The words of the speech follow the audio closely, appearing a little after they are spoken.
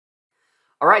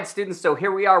All right, students, so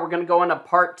here we are. We're going to go into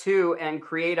part 2 and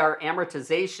create our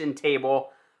amortization table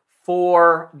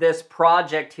for this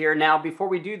project here. Now, before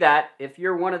we do that, if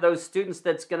you're one of those students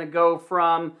that's going to go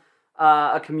from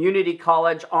a community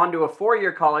college onto a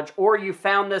four-year college, or you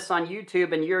found this on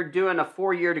YouTube and you're doing a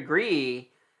four-year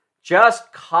degree,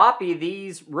 just copy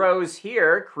these rows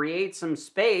here, create some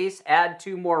space, add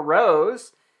 2 more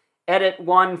rows, edit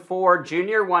one for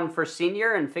junior, one for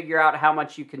senior, and figure out how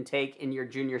much you can take in your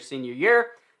junior, senior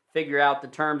year. Figure out the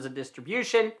terms of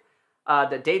distribution,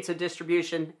 the dates of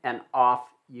distribution, and off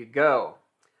you go.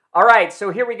 All right, so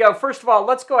here we go. First of all,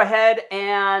 let's go ahead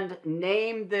and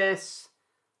name this.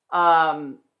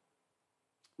 Let's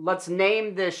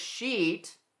name this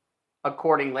sheet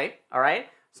accordingly. All right,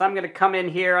 so I'm going to come in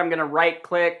here. I'm going to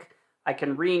right-click. I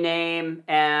can rename,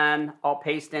 and I'll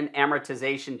paste in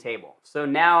amortization table. So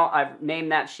now I've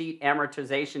named that sheet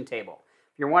amortization table.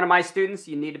 If you're one of my students,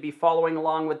 you need to be following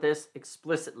along with this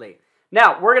explicitly.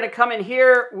 Now, we're going to come in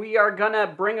here. We are going to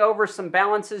bring over some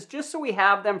balances just so we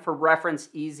have them for reference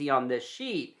easy on this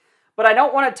sheet. But I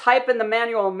don't want to type in the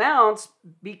manual amounts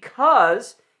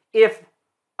because if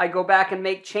I go back and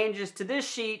make changes to this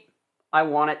sheet, I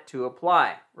want it to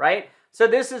apply, right? So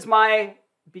this is my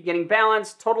beginning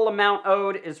balance. Total amount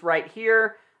owed is right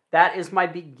here. That is my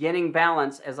beginning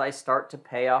balance as I start to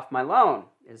pay off my loan,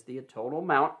 is the total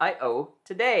amount I owe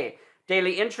today.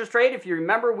 Daily interest rate, if you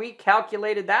remember, we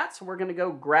calculated that, so we're going to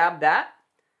go grab that.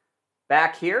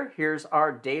 Back here, here's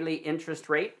our daily interest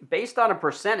rate based on a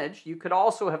percentage. You could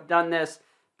also have done this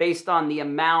based on the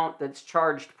amount that's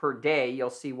charged per day. You'll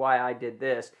see why I did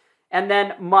this. And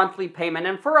then monthly payment.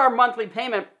 And for our monthly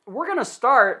payment, we're going to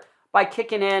start by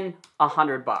kicking in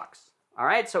 $100. All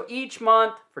right, so each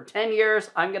month for 10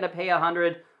 years, I'm going to pay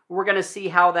 $100. We're going to see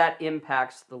how that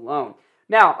impacts the loan.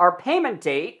 Now, our payment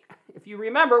date, if you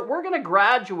remember, we're going to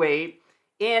graduate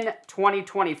in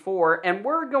 2024, and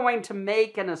we're going to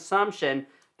make an assumption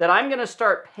that I'm going to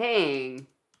start paying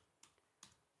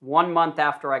 1 month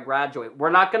after I graduate.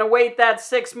 We're not going to wait that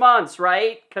 6 months,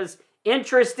 right? Because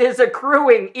interest is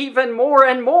accruing even more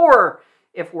and more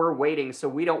if we're waiting, so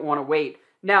we don't want to wait.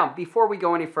 Now, before we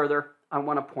go any further, I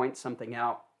want to point something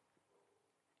out.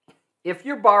 If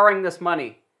you're borrowing this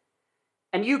money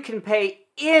and you can pay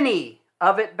any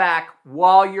of it back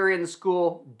while you're in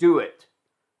school, do it.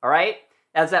 All right?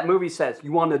 As that movie says,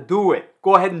 you want to do it.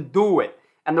 Go ahead and do it.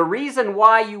 And the reason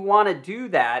why you want to do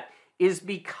that is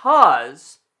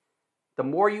because the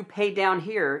more you pay down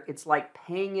here, it's like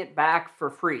paying it back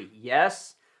for free.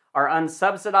 Yes, our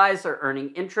unsubsidized are earning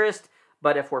interest,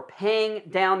 but if we're paying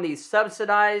down these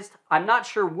subsidized, I'm not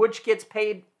sure which gets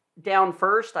paid down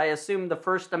first. I assume the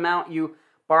first amount you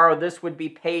borrow, this would be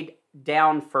paid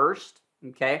down first,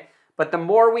 okay? But the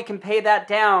more we can pay that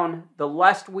down, the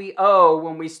less we owe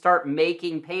when we start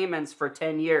making payments for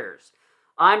 10 years.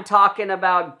 I'm talking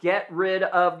about get rid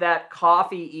of that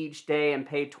coffee each day and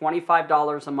pay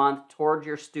 $25 a month toward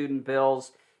your student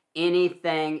bills.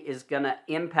 Anything is going to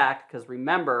impact, because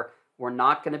remember, we're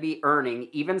not going to be earning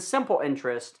even simple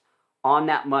interest on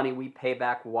that money we pay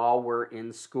back while we're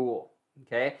in school.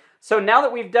 Okay, so now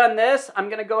that we've done this, I'm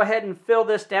going to go ahead and fill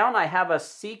this down. I have a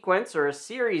sequence or a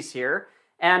series here,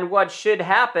 and what should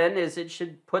happen is it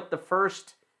should put the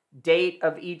first date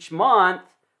of each month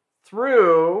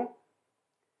through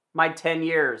my 10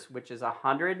 years, which is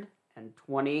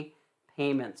 120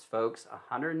 payments, folks.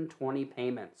 120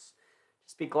 payments.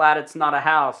 Just be glad it's not a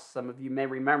house. Some of you may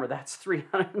remember that's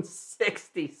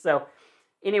 360. So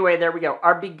anyway, there we go.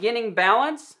 Our beginning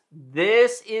balance,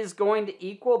 this is going to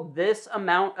equal this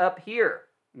amount up here,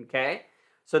 okay?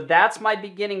 So that's my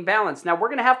beginning balance. Now, we're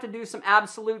going to have to do some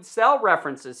absolute cell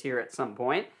references here at some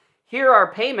point. Here,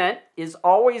 our payment is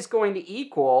always going to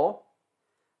equal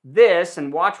this,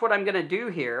 and watch what I'm going to do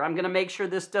here. I'm going to make sure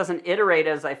this doesn't iterate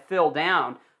as I fill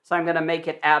down. So I'm going to make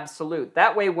it absolute.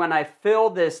 That way, when I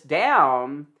fill this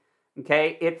down,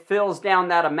 okay, it fills down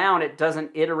that amount. It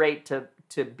doesn't iterate to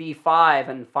B5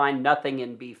 and find nothing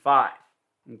in B5,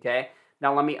 okay?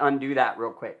 Now, let me undo that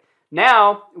real quick.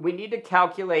 Now, we need to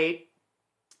calculate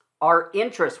our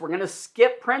interest. We're going to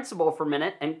skip principal for a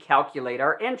minute and calculate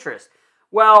our interest.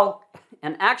 Well,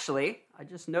 and actually, I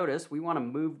just noticed we want to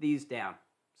move these down.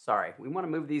 Sorry, we want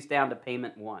to move these down to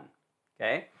payment 1,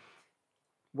 okay?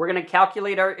 We're going to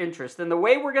calculate our interest. And the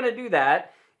way we're going to do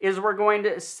that is we're going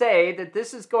to say that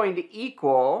this is going to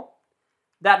equal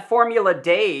that formula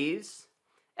days.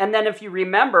 And then if you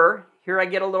remember, here I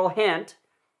get a little hint.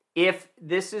 If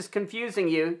this is confusing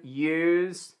you,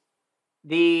 use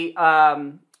the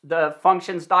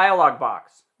functions dialog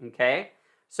box, okay?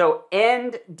 So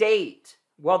end date.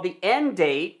 Well, the end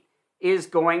date is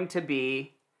going to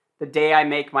be the day I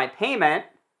make my payment,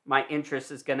 my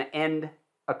interest is going to end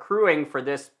accruing for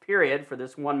this period, for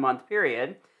this 1 month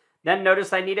period. Then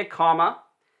notice I need a comma,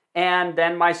 and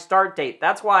then my start date.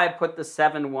 That's why I put the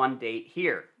 7/1 date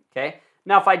here, okay?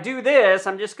 Now, if I do this,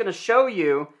 I'm just going to show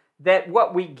you that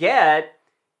what we get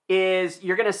is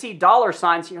you're going to see dollar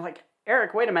signs, and you're like,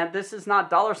 Eric, wait a minute, this is not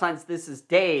dollar signs, this is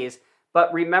days.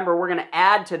 But remember, we're going to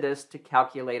add to this to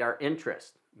calculate our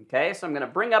interest, okay? So I'm going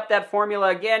to bring up that formula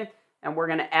again, and we're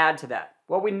going to add to that.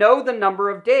 Well, we know the number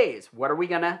of days. What are we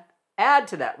going to add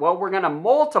to that? Well, we're going to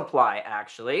multiply,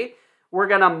 actually. We're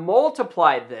going to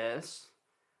multiply this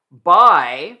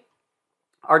by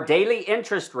our daily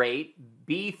interest rate,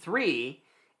 B3.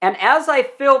 And as I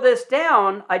fill this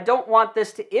down, I don't want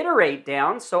this to iterate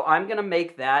down, so I'm going to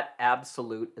make that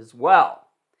absolute as well.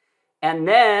 And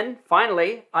then,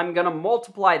 finally, I'm going to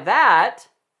multiply that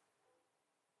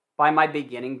by my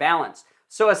beginning balance.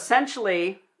 So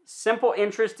essentially, simple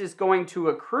interest is going to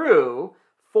accrue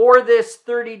for this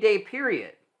 30-day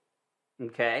period,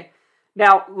 okay?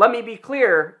 Now, let me be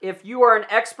clear. If you are an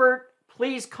expert,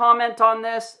 please comment on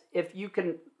this. If you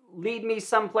can lead me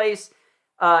someplace,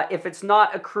 if it's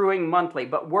not accruing monthly.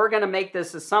 But we're going to make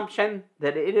this assumption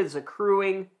that it is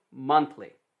accruing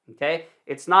monthly, okay?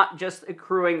 It's not just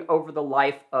accruing over the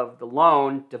life of the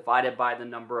loan divided by the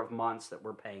number of months that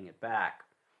we're paying it back.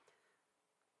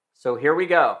 So here we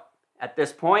go. At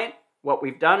this point, what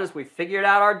we've done is we've figured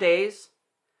out our days.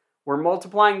 We're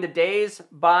multiplying the days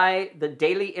by the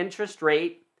daily interest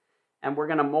rate, and we're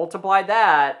going to multiply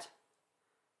that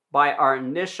by our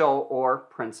initial or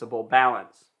principal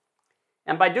balance.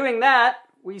 And by doing that,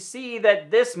 we see that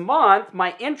this month,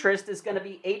 my interest is going to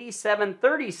be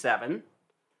 $87.37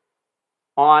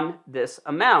 on this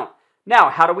amount. Now,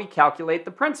 how do we calculate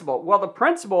the principal? Well, the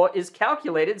principal is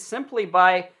calculated simply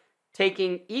by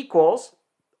taking equals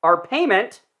our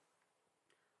payment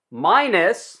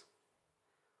minus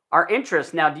our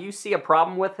interest. Now, do you see a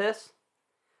problem with this?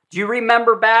 Do you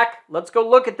remember back? Let's go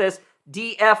look at this.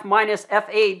 DF minus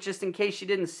F8, just in case you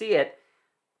didn't see it.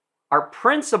 Our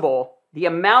principal, the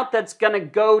amount that's going to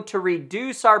go to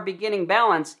reduce our beginning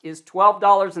balance, is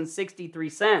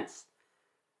 $12.63.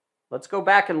 Let's go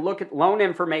back and look at loan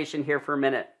information here for a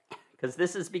minute, because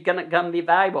this is going to be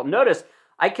valuable. Notice,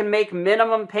 I can make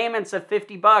minimum payments of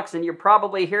 $50, and you're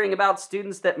probably hearing about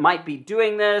students that might be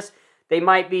doing this. They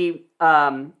might be,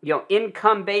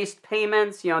 income-based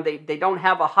payments. They don't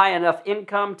have a high enough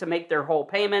income to make their whole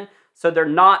payment, so they're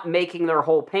not making their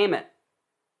whole payment.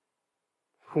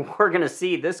 We're going to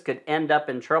see this could end up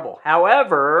in trouble.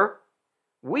 However,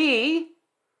 we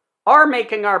are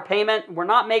making our payment. We're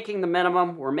not making the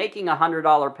minimum. We're making a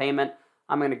 $100 payment.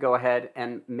 I'm going to go ahead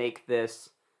and make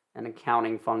this an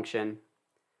accounting function,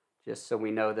 just so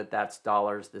we know that that's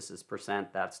dollars. This is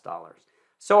percent. That's dollars.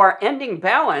 So our ending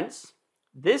balance,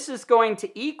 this is going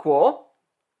to equal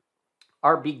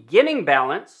our beginning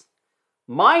balance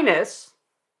minus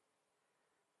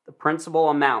the principal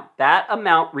amount. That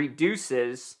amount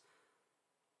reduces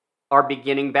our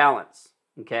beginning balance,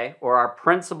 okay, or our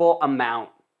principal amount.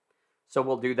 So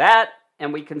we'll do that,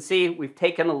 and we can see we've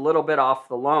taken a little bit off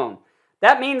the loan.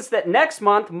 That means that next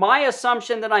month, my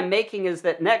assumption that I'm making is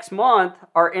that next month,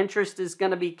 our interest is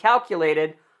going to be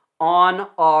calculated on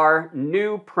our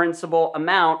new principal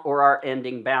amount or our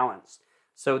ending balance.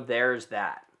 So there's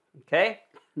that, okay?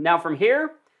 Now from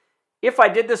here, if I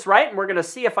did this right, and we're going to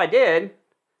see if I did,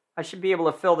 I should be able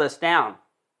to fill this down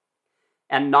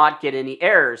and not get any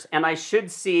errors. And I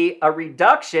should see a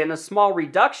reduction, a small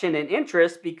reduction in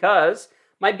interest because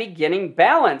my beginning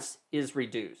balance is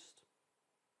reduced.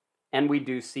 And we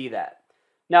do see that.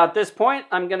 Now at this point,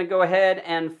 I'm going to go ahead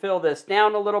and fill this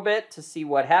down a little bit to see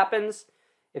what happens.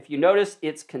 If you notice,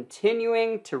 it's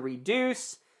continuing to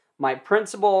reduce. My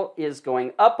principal is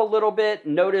going up a little bit.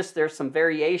 Notice there's some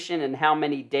variation in how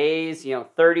many days,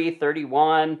 30,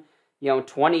 31,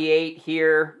 28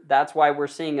 here. That's why we're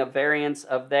seeing a variance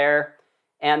of there.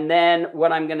 And then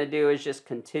what I'm going to do is just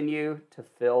continue to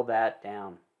fill that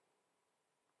down.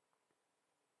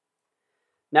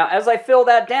 Now, as I fill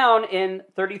that down in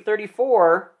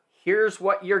 3034, here's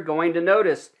what you're going to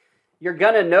notice. You're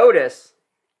going to notice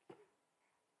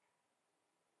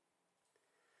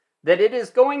that it is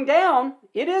going down.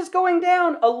 It is going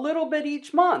down a little bit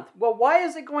each month. Well, why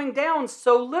is it going down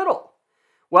so little?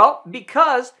 Well,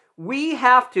 because we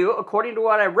have to, according to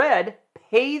what I read,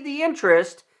 pay the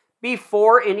interest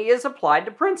before any is applied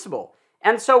to principal.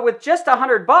 And so with just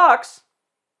 $100,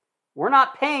 we're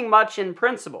not paying much in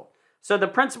principal. So the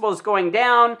principal is going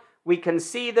down. We can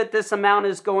see that this amount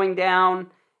is going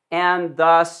down, and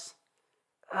thus,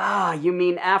 you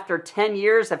mean after 10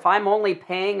 years, if I'm only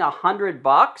paying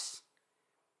 $100,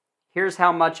 Here's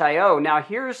how much I owe. Now,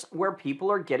 here's where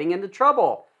people are getting into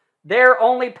trouble. They're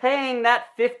only paying that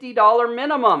 $50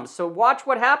 minimum. So watch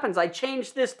what happens. I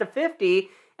change this to 50,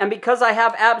 and because I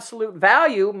have absolute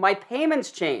value, my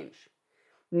payments change.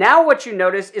 Now what you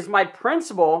notice is my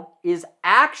principal is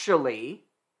actually,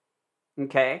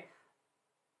 okay,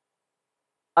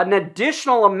 an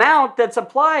additional amount that's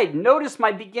applied. Notice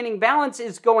my beginning balance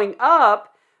is going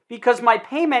up because my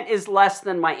payment is less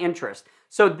than my interest.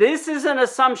 So this is an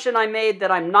assumption I made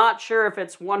that I'm not sure if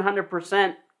it's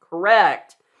 100%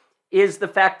 correct, is the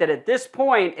fact that at this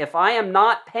point, if I am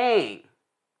not paying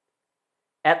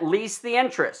at least the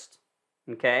interest,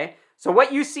 okay? So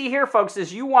what you see here, folks,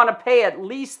 is you want to pay at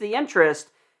least the interest,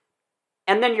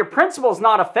 and then your principal is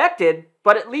not affected,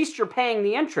 but at least you're paying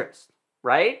the interest,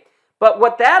 right? But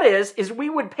what that is we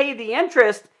would pay the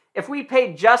interest if we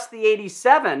paid just the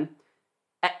 87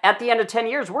 at the end of 10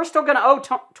 years. We're still going to owe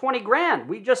 20 grand.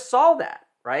 We just saw that,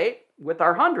 right, with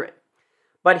our 100.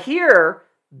 But here,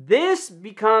 this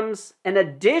becomes an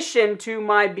addition to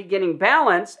my beginning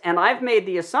balance, and I've made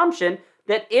the assumption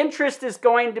that interest is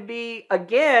going to be,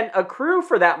 again, accrue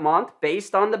for that month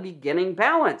based on the beginning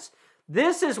balance.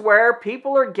 This is where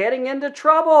people are getting into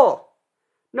trouble.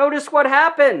 Notice what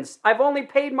happens. I've only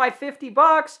paid my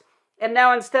 $50, and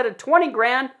now instead of 20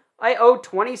 grand, I owe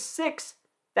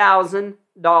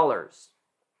 $26,000.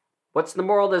 What's the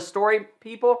moral of this story,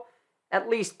 people? At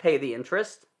least pay the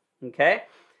interest, okay?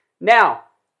 Now,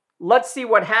 let's see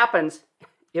what happens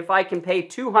if I can pay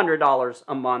 $200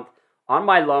 a month on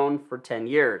my loan for 10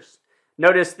 years.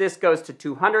 Notice this goes to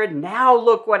 $200. Now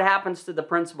look what happens to the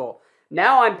principal.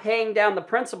 Now I'm paying down the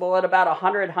principal at about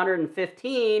 $100,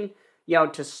 $115,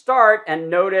 to start, and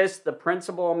notice the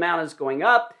principal amount is going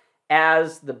up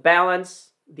as the balance,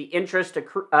 the interest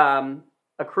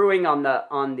accruing on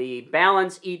the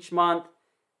balance each month.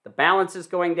 The balance is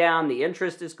going down, the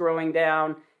interest is growing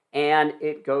down, and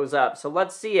it goes up. So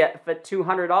let's see if at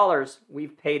 $200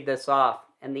 we've paid this off.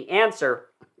 And the answer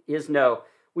is no.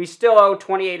 We still owe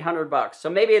 $2,800. So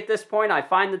maybe at this point I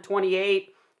find the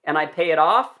 28 and I pay it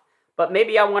off, but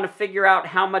maybe I want to figure out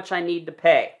how much I need to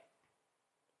pay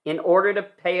in order to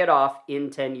pay it off in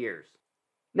 10 years.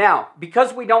 Now,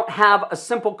 because we don't have a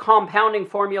simple compounding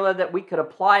formula that we could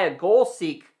apply a goal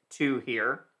seek to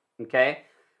here, okay,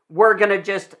 we're going to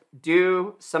just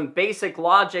do some basic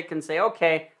logic and say,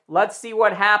 okay, let's see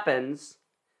what happens.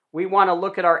 We want to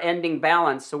look at our ending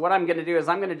balance. So what I'm going to do is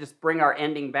I'm going to just bring our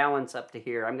ending balance up to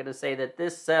here. I'm going to say that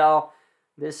this cell,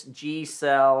 this G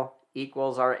cell,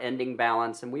 equals our ending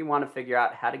balance, and we want to figure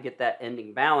out how to get that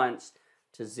ending balance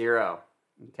to 0.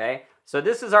 Okay, so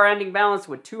this is our ending balance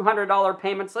with $200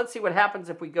 payments. Let's see what happens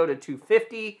if we go to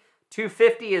 $250.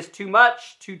 $250 is too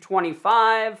much.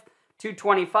 $225.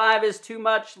 $225 is too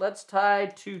much. Let's try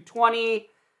 $220.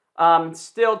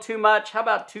 Still too much. How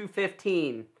about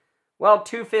 $215? Well,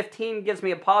 $215 gives me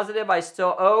a positive. I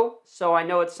still owe, so I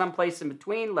know it's someplace in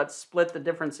between. Let's split the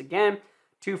difference again.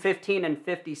 $215 and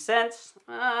 50 cents.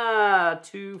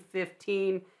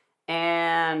 $215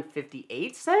 and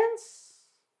 58 cents.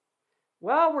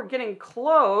 Well, we're getting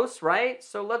close, right?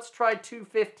 So let's try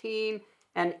 $215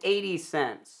 and 80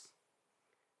 cents.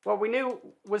 Well, we knew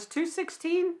was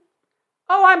 $216.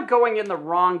 Oh, I'm going in the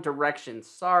wrong direction.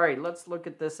 Sorry. Let's look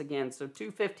at this again. So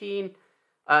 $215,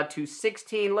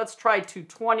 $216. Let's try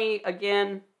 $220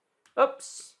 again.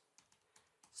 Oops.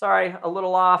 Sorry, a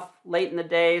little off late in the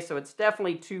day. So it's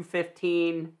definitely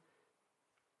 $215,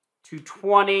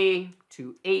 $220,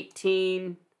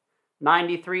 $218.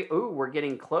 93. Ooh, we're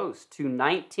getting close.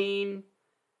 219.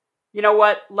 You know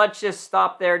what? Let's just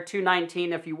stop there.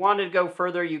 219. If you wanted to go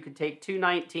further, you could take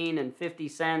 219 and 50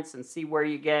 cents and see where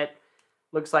you get.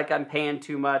 Looks like I'm paying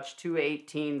too much.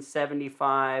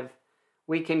 218.75.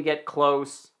 We can get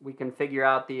close. We can figure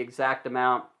out the exact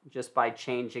amount just by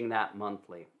changing that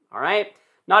monthly. All right?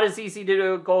 Not as easy to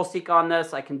do a goal seek on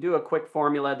this. I can do a quick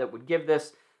formula that would give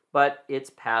this, but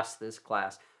it's past this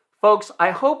class. Folks, I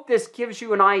hope this gives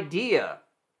you an idea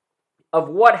of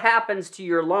what happens to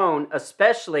your loan,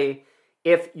 especially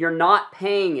if you're not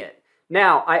paying it.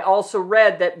 Now, I also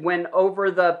read that when over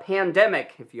the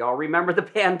pandemic, if you all remember the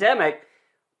pandemic,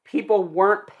 people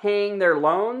weren't paying their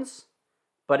loans,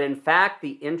 but in fact,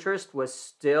 the interest was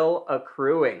still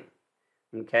accruing,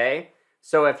 okay?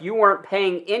 So if you weren't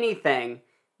paying anything,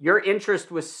 your interest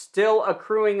was still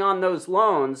accruing on those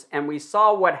loans, and we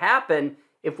saw what happened.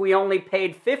 If we only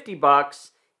paid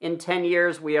 $50, in 10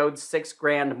 years, we owed $6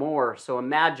 grand more. So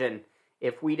imagine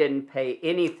if we didn't pay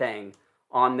anything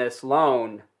on this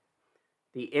loan,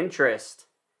 the interest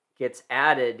gets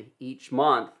added each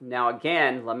month. Now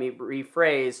again, let me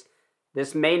rephrase,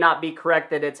 This may not be correct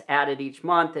that it's added each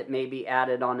month. It may be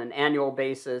added on an annual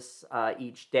basis,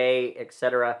 each day,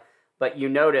 etc. But you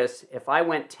notice, if I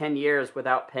went 10 years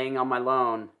without paying on my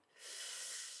loan,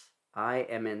 I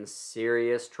am in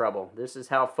serious trouble. This is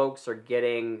how folks are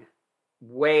getting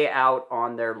way out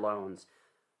on their loans.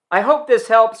 I hope this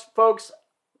helps, folks.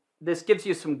 This gives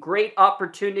you some great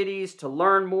opportunities to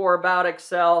learn more about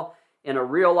Excel in a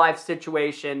real-life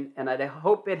situation, and I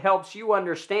hope it helps you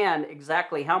understand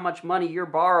exactly how much money you're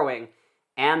borrowing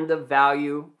and the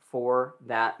value for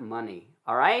that money.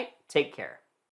 All right? Take care.